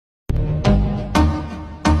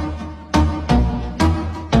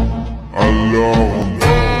Say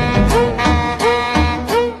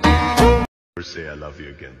I love you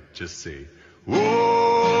again. Just say.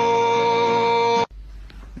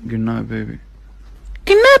 Good night, baby.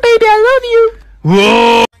 Good night, baby. I love you.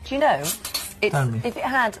 Whoa. Do you know? If it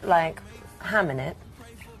had like ham in it,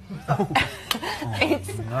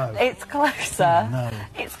 it's closer. No.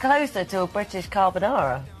 It's closer to a British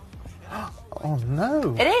carbonara. Oh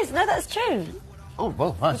no. It is. No, that's true. Oh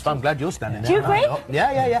well, nice. I'm glad you're standing there. Do you agree?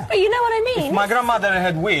 Yeah. But you know what I mean? If my grandmother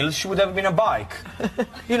had wheels, she would have been a bike.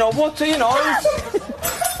 You know what? You know,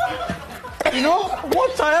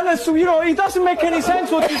 it doesn't make any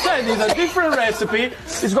sense what you said. It's a different recipe.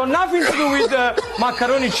 It's got nothing to do with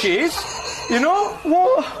macaroni cheese. You know?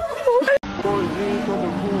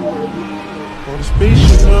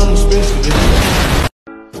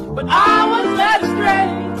 But I was led astray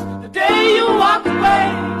the day you walked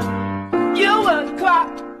away. You were the clock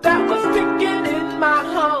that was ticking in my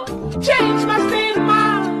home. Changed my state of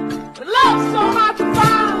mind. But love's so hard to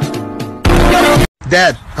find.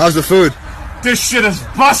 Dad, how's the food? This shit is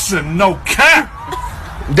bussin', no cap!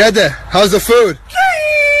 Dada, how's the food?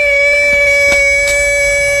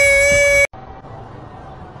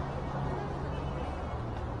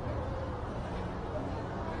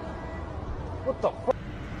 What the fuck?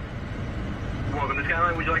 Welcome to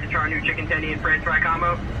Skyline. Would you like to try our new chicken tendy and french fry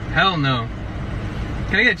combo? Hell no.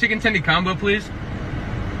 Can I get a chicken tendy combo, please?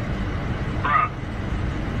 Bruh.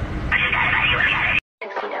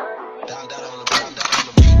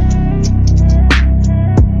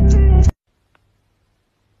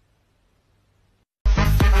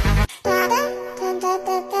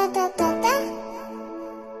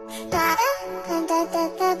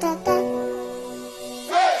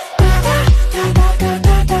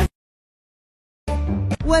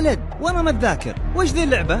 ولد وانا ما تذاكر وش ذي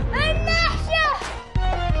اللعبة؟ المحشة.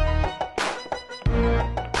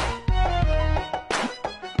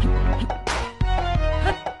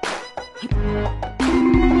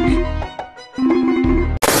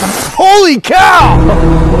 Holy cow!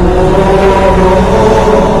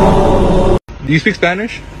 Do you speak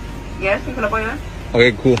Spanish? Yes, you can apply that.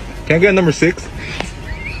 Okay, cool. Can I get number 6?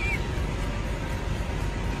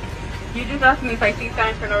 You just asked me if I speak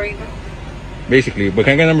Spanish for no reason. Basically, but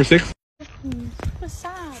can I get number 6? What's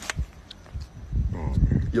sad?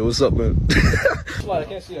 Yo, what's up, man? I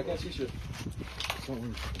can't see shit.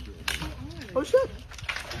 Oh shit!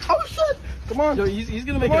 Oh shit! Come on! Yo, he's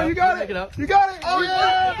gonna make Come it on, up. you got it! You got it! Oh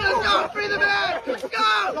yeah! Let's go! Free the man! Let's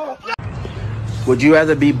go! Would you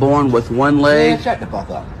rather be born with one leg? Shut the fuck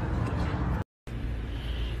up.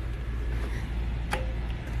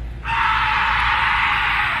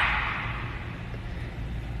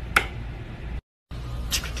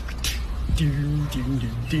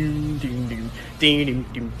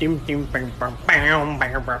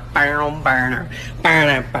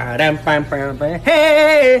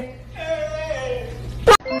 Hey!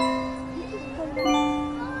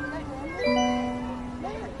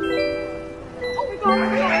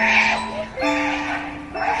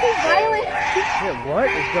 Yeah, what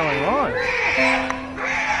is going on?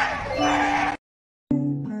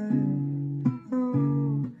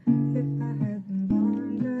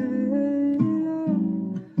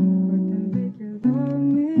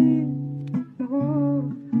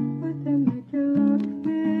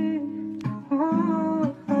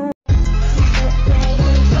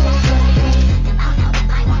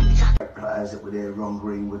 Players that were there. Ron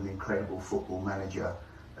Green was an incredible football manager,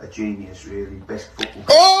 a genius really, best football.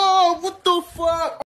 Oh, what the fuck?